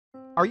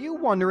Are you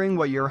wondering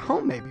what your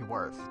home may be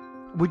worth?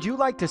 Would you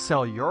like to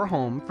sell your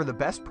home for the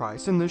best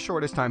price in the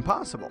shortest time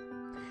possible?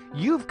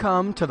 You've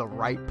come to the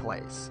right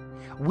place.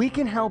 We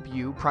can help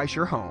you price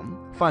your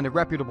home, find a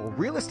reputable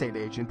real estate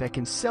agent that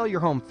can sell your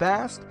home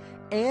fast,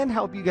 and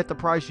help you get the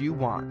price you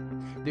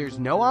want. There's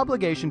no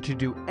obligation to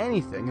do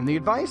anything, and the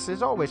advice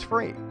is always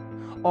free.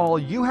 All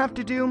you have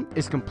to do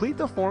is complete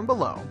the form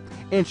below,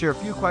 answer a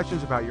few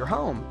questions about your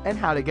home and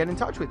how to get in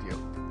touch with you,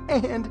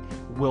 and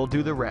we'll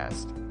do the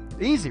rest.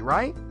 Easy,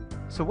 right?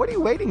 So what are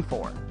you waiting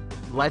for?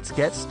 Let's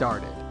get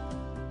started.